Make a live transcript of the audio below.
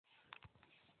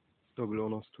Double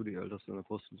honors to the elders and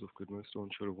apostles of Great Millstone,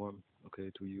 Shalom. Okay,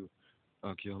 to you,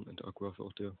 Arkian and Akraf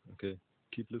out there. Okay,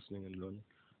 keep listening and learning.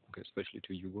 Okay, especially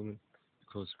to you women,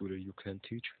 because really you can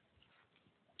teach.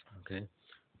 Okay,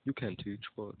 you can teach,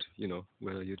 but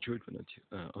whether you're children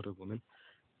and other women,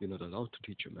 you're not allowed to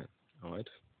teach a man. All right,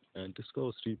 and this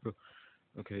goes deeper.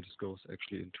 Okay, this goes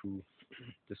actually into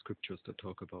the scriptures that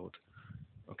talk about.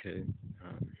 Okay,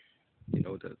 um,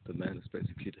 that the man is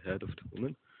basically the head of the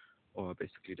woman, or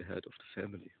basically the head of the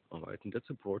family. All right, and that's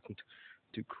important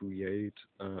to create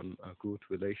a good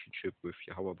relationship with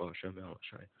Yahweh Ba'ashem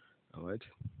Yahushai. All right,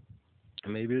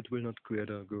 maybe it will not create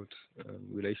a good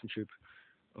relationship.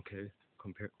 Okay,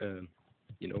 compare.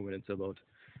 When it's about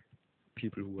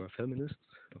people who are feminists.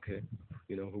 Okay,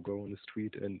 who go on the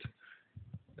street and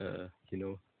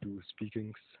do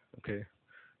speakings. Okay,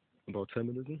 about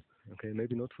feminism. Okay,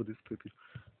 maybe not for these people,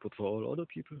 but for all other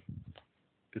people,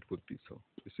 it would be so.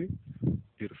 You see,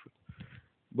 beautiful.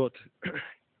 But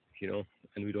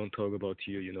and we don't talk about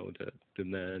here, the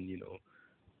man,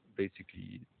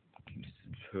 basically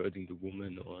hurting the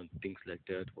woman or things like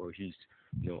that, or he's,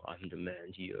 I'm the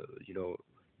man here,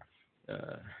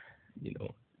 uh, you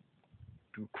know,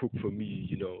 to cook for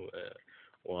me,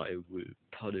 or I will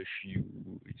punish you,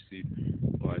 you see,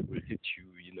 or I will hit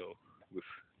you, with,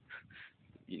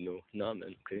 nah,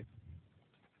 man, okay,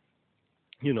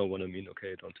 you know what I mean,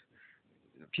 okay, don't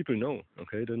people know,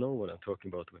 okay? They know what I'm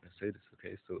talking about when I say this,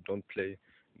 okay? So don't play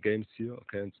games here,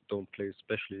 okay? And don't play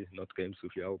especially not games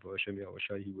with Yahweh, Hashem, Yahweh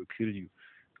Shai, he will kill you,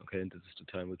 okay? And this is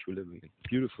the time which we're living in.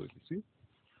 Beautiful, you see?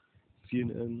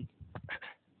 CNN,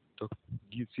 doc,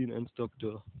 CNN's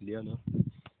Dr. Liana,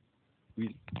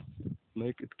 we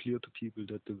make it clear to people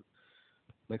that the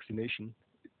vaccination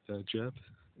jab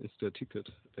is their ticket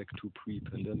back to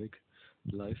pre-pandemic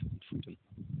life and freedom,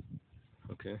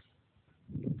 okay?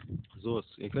 So,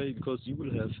 okay, because you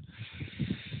will have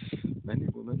many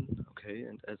women, okay,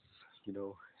 and as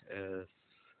as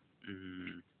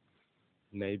mm,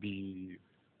 maybe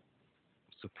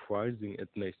surprising it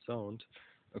may sound,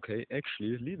 okay,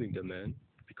 actually leaving the man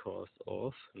because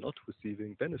of not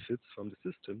receiving benefits from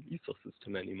the system, ESOS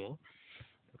system anymore.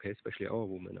 Okay, especially our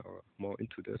women are more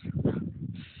into that.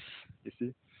 You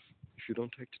see, if you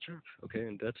don't take the job, okay,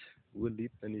 and that will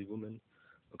lead many women,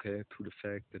 okay, to the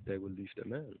fact that they will leave the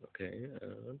man, okay,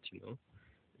 and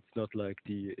it's not like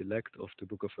the elect of the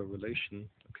book of Revelation,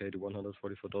 okay, the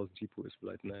 144,000 Hebrew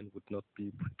Israelite men would not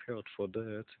be prepared for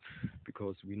that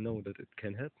because we know that it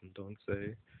can happen.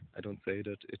 I don't say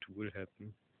that it will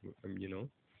happen,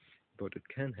 but it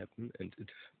can happen and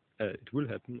it will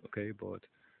happen, okay, but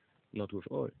not with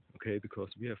all, okay, because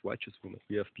we have righteous women,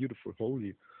 we have beautiful,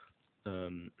 holy,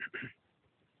 um,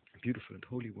 beautiful and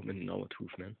holy women in our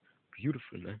truth, man.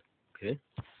 Beautiful, man, okay?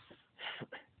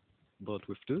 But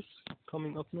with this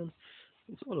coming up, man,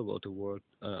 it's all about the world,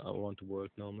 around the world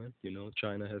now, man.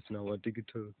 China has now a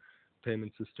digital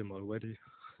payment system already.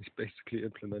 It's basically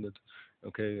implemented,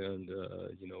 okay, and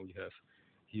you have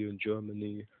here in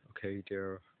Germany, okay,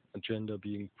 their agenda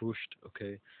being pushed,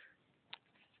 okay,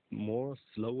 more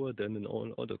slower than in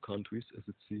all other countries, as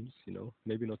it seems,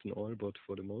 maybe not in all, but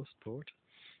for the most part,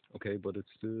 okay, but it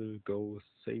still goes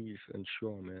safe and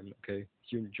sure, man, okay.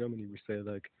 Here in Germany, we say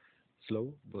like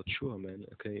slow but sure, man,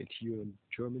 okay, and here in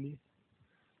Germany,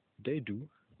 they do,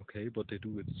 okay, but they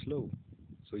do it slow.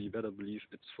 So you better believe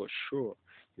it's for sure.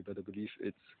 You better believe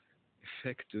it's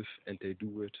effective, and they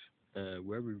do it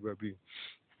very, very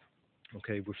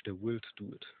okay with the will to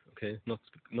do it. Okay,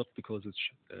 not because it's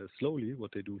slowly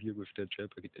what they do here with their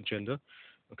agenda.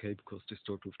 Okay, because they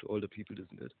start with the older people,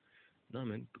 isn't it? No,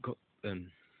 man,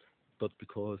 but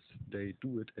because they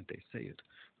do it and they say it.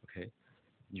 Okay,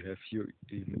 you have here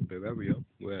in Bavaria,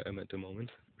 where I'm at the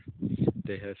moment,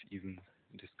 they have even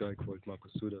this guy called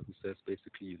Markus Söder who says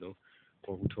basically,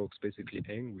 or who talks basically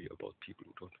angry about people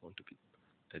who don't want to be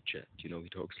jabbed. He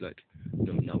talks like,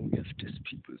 now we have these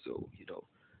people, so,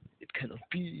 it cannot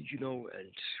be,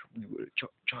 and we will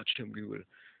charge them, we will,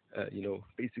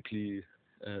 basically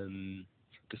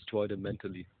destroy them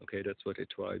mentally. Okay, that's what they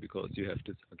try, because you have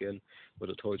this, again, what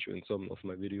I told you in some of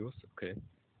my videos, okay,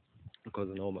 because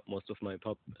I know most of my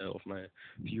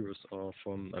viewers are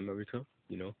from America,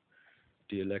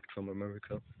 the elect from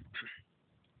America,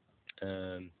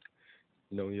 and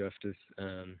you have this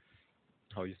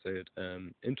how you say it,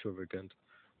 introvert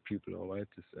people, all right,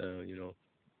 this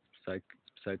psych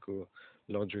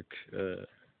psychologic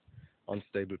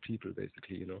unstable people,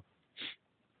 basically,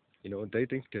 they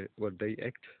think that what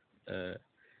uh,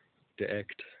 they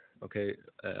act, okay,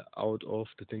 out of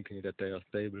the thinking that they are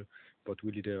stable, but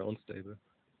really they are unstable,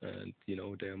 and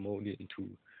they are more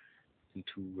into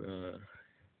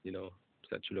you know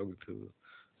sociological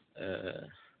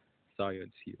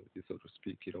science here, so to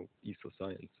speak, ESO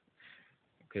science.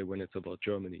 Okay, when it's about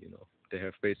Germany, they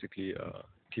have basically a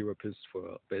therapist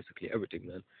for basically everything,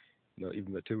 man.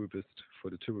 Even a therapist for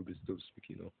the therapist, so to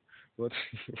speak, What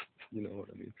you know what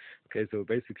I mean? Okay, so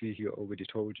basically he already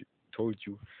told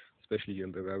you, especially here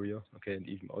in Bavaria, okay, and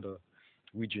even other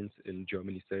regions in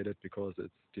Germany say that because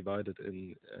it's divided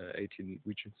in 18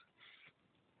 regions,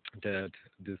 that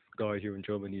this guy here in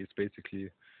Germany is basically,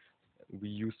 we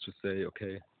used to say,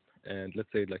 okay, and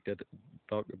let's say it like that,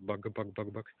 bug,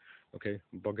 okay,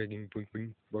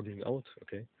 bugging out,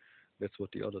 okay, that's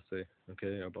what the others say,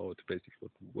 okay, about basically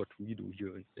what we do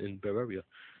here in Bavaria,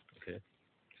 okay,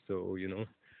 so you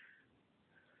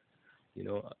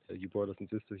brothers and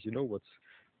sisters,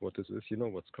 what this is,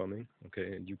 what's coming,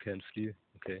 okay, and you can't flee,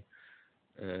 okay,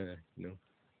 you know,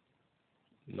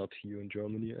 not here in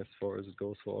Germany as far as it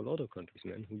goes for all other countries,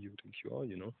 man. Who you think you are?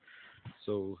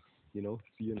 So,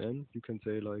 CNN, you can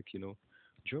say like,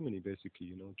 Germany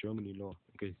basically, Germany law.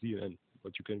 Okay, CNN,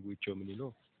 but you can read Germany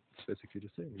law. It's basically the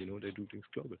same, they do things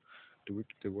global.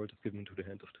 The world is given into the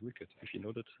hand of the wicked. If you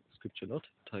know that scripture not,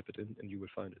 type it in and you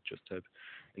will find it. Just type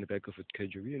in the back of it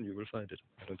KJV and you will find it.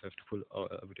 I don't have to pull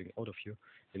everything out of here,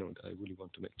 and I really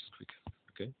want to make this quick,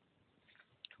 okay?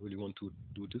 I really want to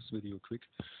do this video quick.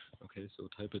 Okay, so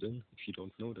type it in if you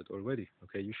don't know that already.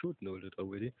 Okay, you should know that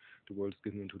already. The world is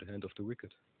given into the hand of the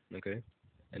wicked. Okay,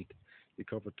 and we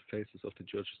covered the faces of the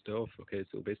judges thereof. Okay,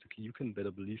 so basically you can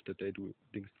better believe that they do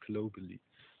things globally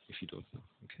if you don't know.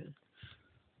 Okay,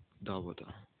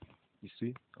 Dawada. You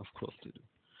see, of course they do.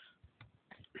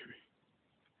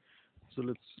 So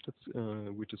let's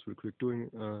read this real quick. Doing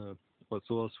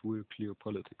source real clear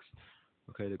politics.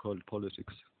 Okay, they call it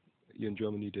politics. Here in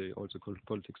Germany, they also call it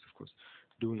politics, of course.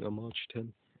 Doing a March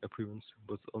 10 appearance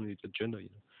was only the agenda,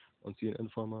 On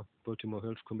CNN, former Baltimore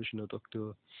Health Commissioner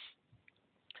Dr.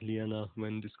 Liana,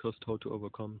 when discussed how to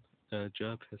overcome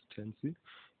jab hesitancy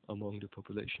among the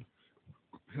population.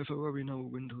 We have a very narrow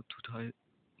window to tie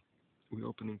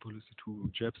reopening policy to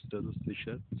jab status,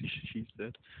 she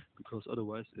said, because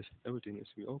otherwise, if everything is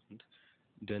reopened,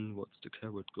 then what's the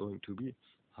carrot going to be?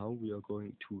 How we are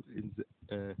going to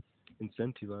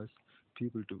incentivize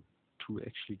people to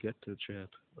actually get the jab,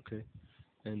 okay?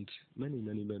 And many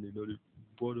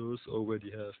brothers already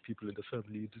have people in the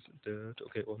family, this and that,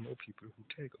 okay, or more people who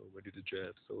take already the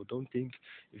jab. So don't think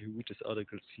if you read these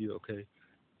articles here, okay,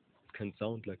 it can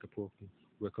sound like a broken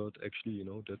record. Actually,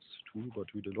 that's true, but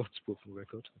read a Lord's broken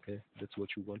record, okay? That's what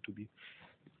you want to be,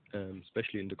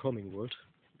 especially in the coming world.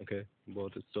 Okay,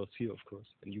 but it starts here, of course,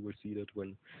 and you will see that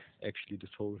when actually this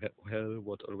whole hell,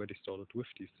 what already started with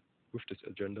this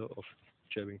agenda of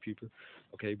jabbing people,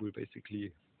 okay, will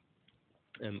basically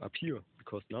appear,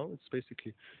 because now it's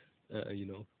basically,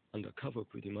 undercover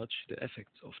pretty much the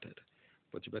effects of that.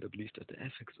 But you better believe that the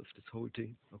effects of this whole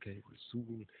thing, okay, will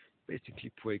soon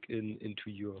basically break into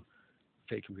your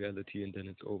fake reality, and then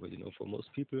it's over. For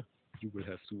most people, you will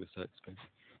have suicides, man.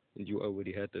 And you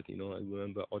already had that, I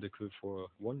remember article for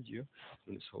 1 year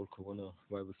when this whole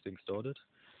coronavirus thing started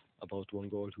about one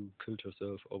girl who killed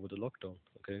herself over the lockdown.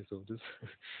 Okay, so this,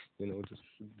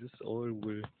 this all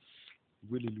will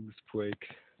really lose break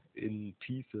in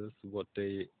pieces what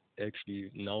they actually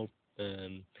now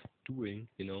doing,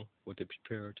 what they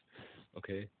prepared.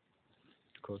 Okay,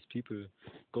 because people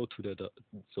go to the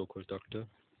so-called doctor,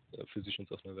 physicians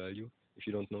of no value. If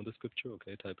you don't know the scripture,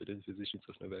 okay, type it in, physicians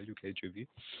of no value, KJV.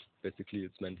 Basically,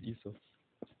 it's meant Esau,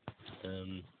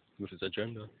 with his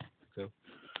agenda. Okay,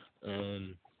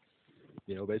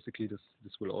 basically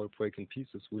this will all break in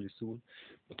pieces really soon.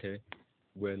 Okay,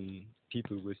 when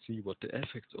people will see what the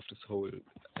effects of this whole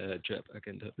jab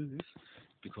agenda is,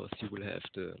 because you will have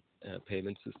the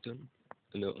payment system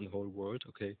in the whole world.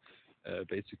 Okay,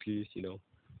 basically,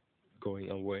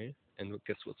 going away, and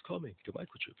guess what's coming? The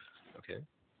microchip. Okay,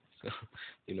 so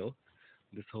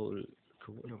this whole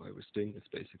coronavirus thing is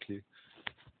basically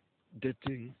that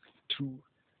thing to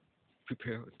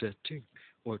prepare that thing,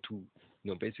 or to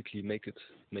basically make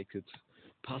it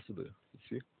possible. You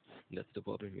see, and that's the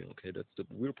problem here. Okay, that's the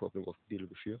real problem of dealing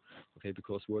with here. Okay,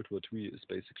 because World War III is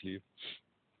basically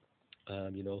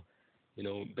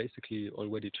basically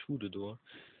already through the door.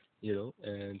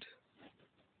 And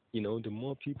the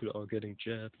more people are getting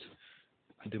jabbed,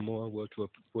 the more World War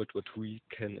III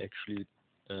can actually,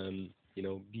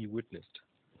 be witnessed.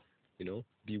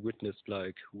 Be witnessed,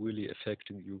 like really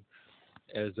affecting you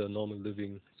as a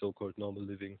so-called normal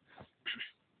living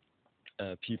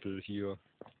people here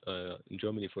in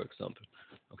Germany, for example.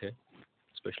 Okay,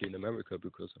 especially in America,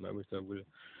 because America will,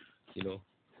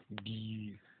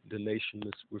 be the nation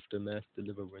with the mass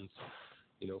deliverance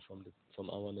from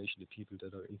our nation, the people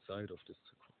that are inside of this,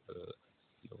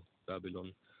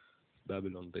 Babylon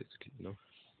basically.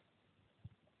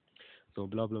 So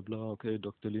blah blah blah. Okay,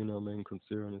 Dr. Lina, main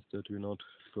concern is that we're not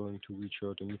going to reach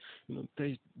out, and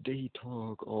they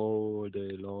talk all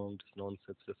day long this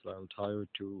nonsense. That's why I'm tired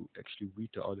to actually read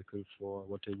the article for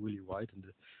what they really write in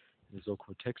the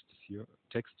so-called text here.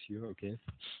 Okay.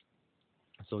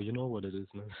 So you know what it is,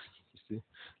 man. You see,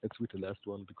 let's read the last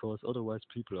one because otherwise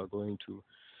people are going to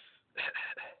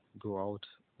go out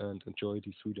and enjoy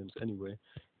these freedoms anyway.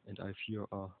 And I fear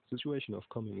a situation of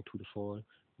coming into the fall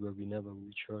where we never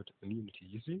reach herd immunity.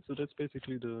 You see, so that's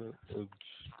basically the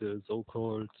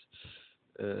so-called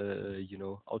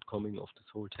outcoming of this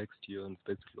whole text here, and it's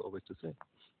basically always the same.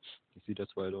 You see,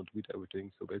 that's why I don't read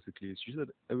everything. So basically, she said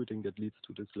everything that leads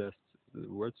to this last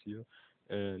words here,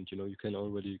 and you can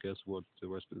already guess what the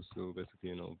rest is. So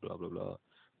basically, blah blah blah.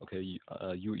 Okay,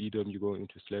 you Edom, you go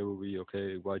into slavery.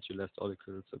 Okay, write your last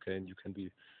articles. Okay, and you can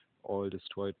be all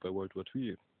destroyed by World War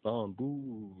III. Bam,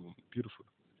 boom, beautiful.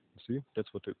 You see,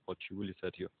 that's what she really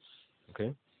said here.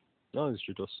 Okay. No,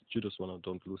 she just wanna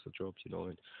don't lose her job,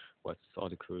 and writes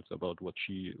articles about what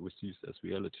she receives as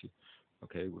reality.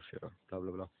 Okay, with her blah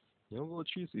blah blah. You know what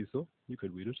she sees, so you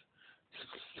can read it.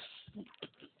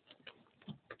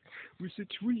 We see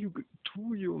to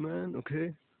you, man.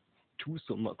 Okay, to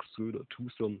some Max Söder, to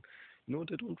some.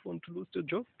 They don't want to lose their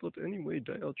job, but anyway,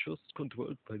 they are just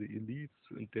controlled by the elites,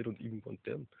 and they don't even want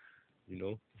them.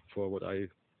 For what I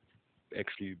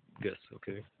actually guess.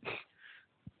 Okay,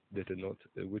 that they're not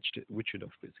rich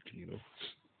enough, basically.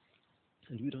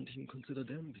 And we don't even consider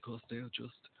them because they are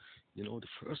just, the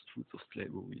first fruits of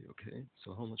slavery, okay?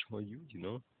 So how much more you,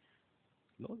 low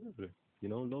level,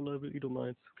 low level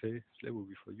Edomites, okay?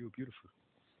 Slavery for you, beautiful.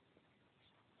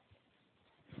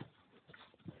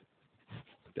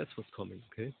 That's what's coming,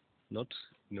 okay? Not,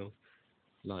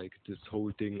 like this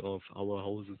whole thing of our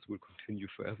houses will continue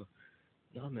forever.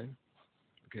 Nah, man.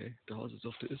 Okay, the houses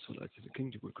of the Israelites in the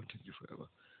kingdom will continue forever.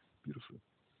 Beautiful.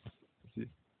 See?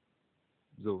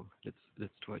 So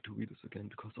let's try to read this again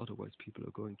because otherwise people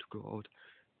are going to go out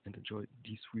and enjoy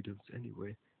these freedoms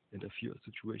anyway, and I fear a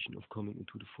situation of coming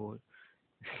into the fall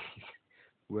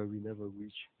where we never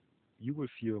reach. You will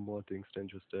fear more things than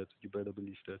just that. You better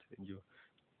believe that in your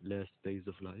last days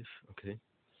of life, okay?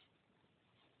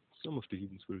 Some of the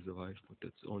heathens will survive, but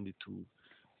that's only to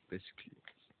basically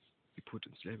be put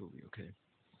in slavery, okay?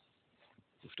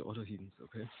 With the other heathens,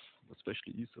 okay?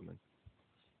 Especially Esau, man.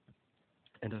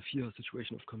 And I fear a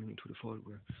situation of coming into the fall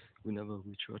where we never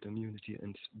reach herd immunity,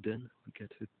 and then we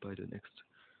get hit by the next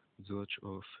surge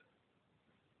of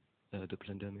the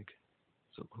pandemic,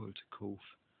 so-called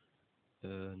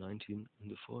COVID-19 in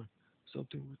the fall.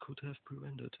 Something we could have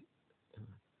prevented.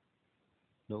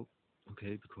 No,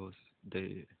 okay, because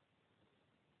they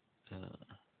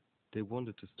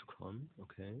wanted this to come.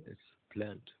 Okay, it's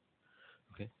planned.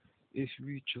 Okay, if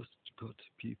we just got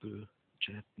people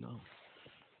jabbed now.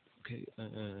 Okay,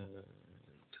 and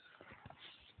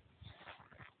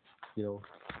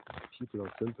people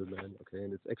are simple, man. Okay,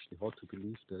 and it's actually hard to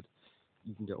believe that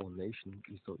even their own nation,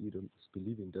 Esau Edom, is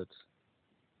believing that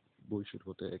bullshit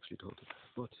what they actually taught.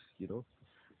 But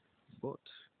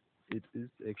it is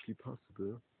actually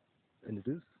possible, and it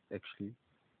is actually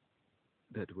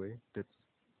that way. That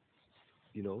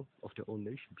of their own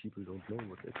nation, people don't know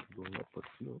what's actually going on. But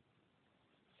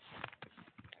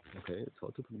okay, it's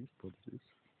hard to believe, but it is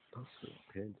possible.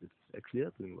 Okay, and it's actually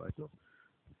happening right now.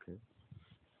 Okay.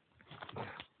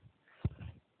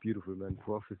 Beautiful, man.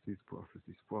 Prophecies.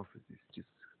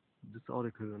 This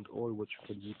article and all what you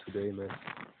can read today, man,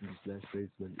 in these last days,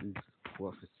 man, is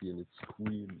prophecy, and it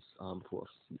screams,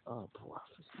 prophecy,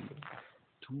 prophecy, man.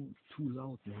 Too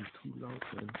loud, man.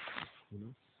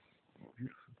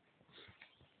 Beautiful.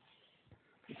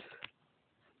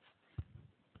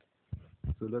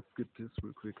 So let's get this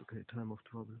real quick, okay? Time of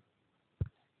trouble.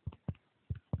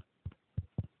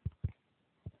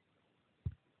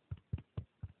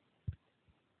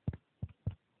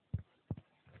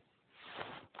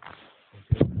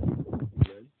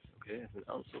 Okay, an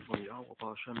answer from Yahweh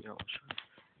Hashem,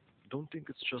 Don't think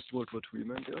it's just World War III,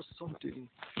 man. There's something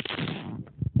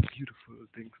beautiful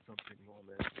things, something more,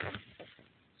 man.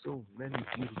 So many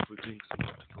beautiful things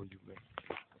not for you, man.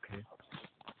 Okay?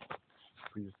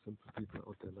 For you simple people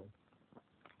out there, man.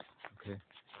 Okay?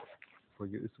 For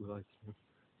you Israelites, man.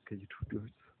 Okay, you two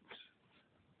girls.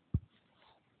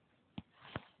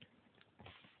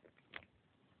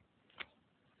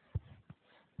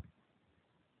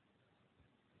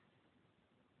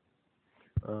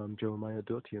 Jeremiah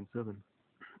 30:7.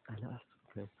 Alas,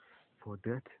 okay, for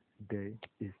that day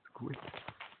is great.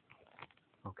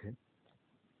 Okay,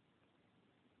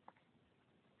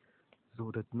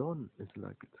 so that none is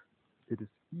like it. It is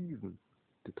even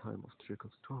the time of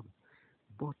Jacob's trouble.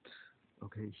 But,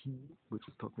 okay, he, which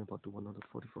is talking about the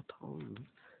 144,000,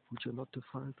 which are not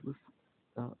defiled with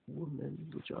women,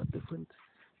 which are different,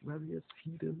 various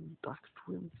hidden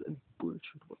doctrines and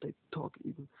bullshit, what they talk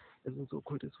even as in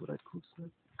so-called Israelite groups.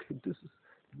 Okay, this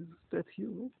is that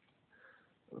hero.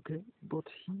 Okay, but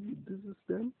this is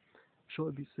them,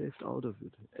 shall be saved out of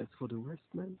it. As for the rest,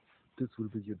 man, this will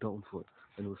be your downfall.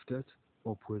 And with that,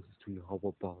 all praises to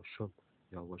Yahweh Ba'ashem,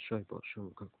 Yahweh Shai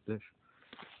Ba'ashem, Kakodesh.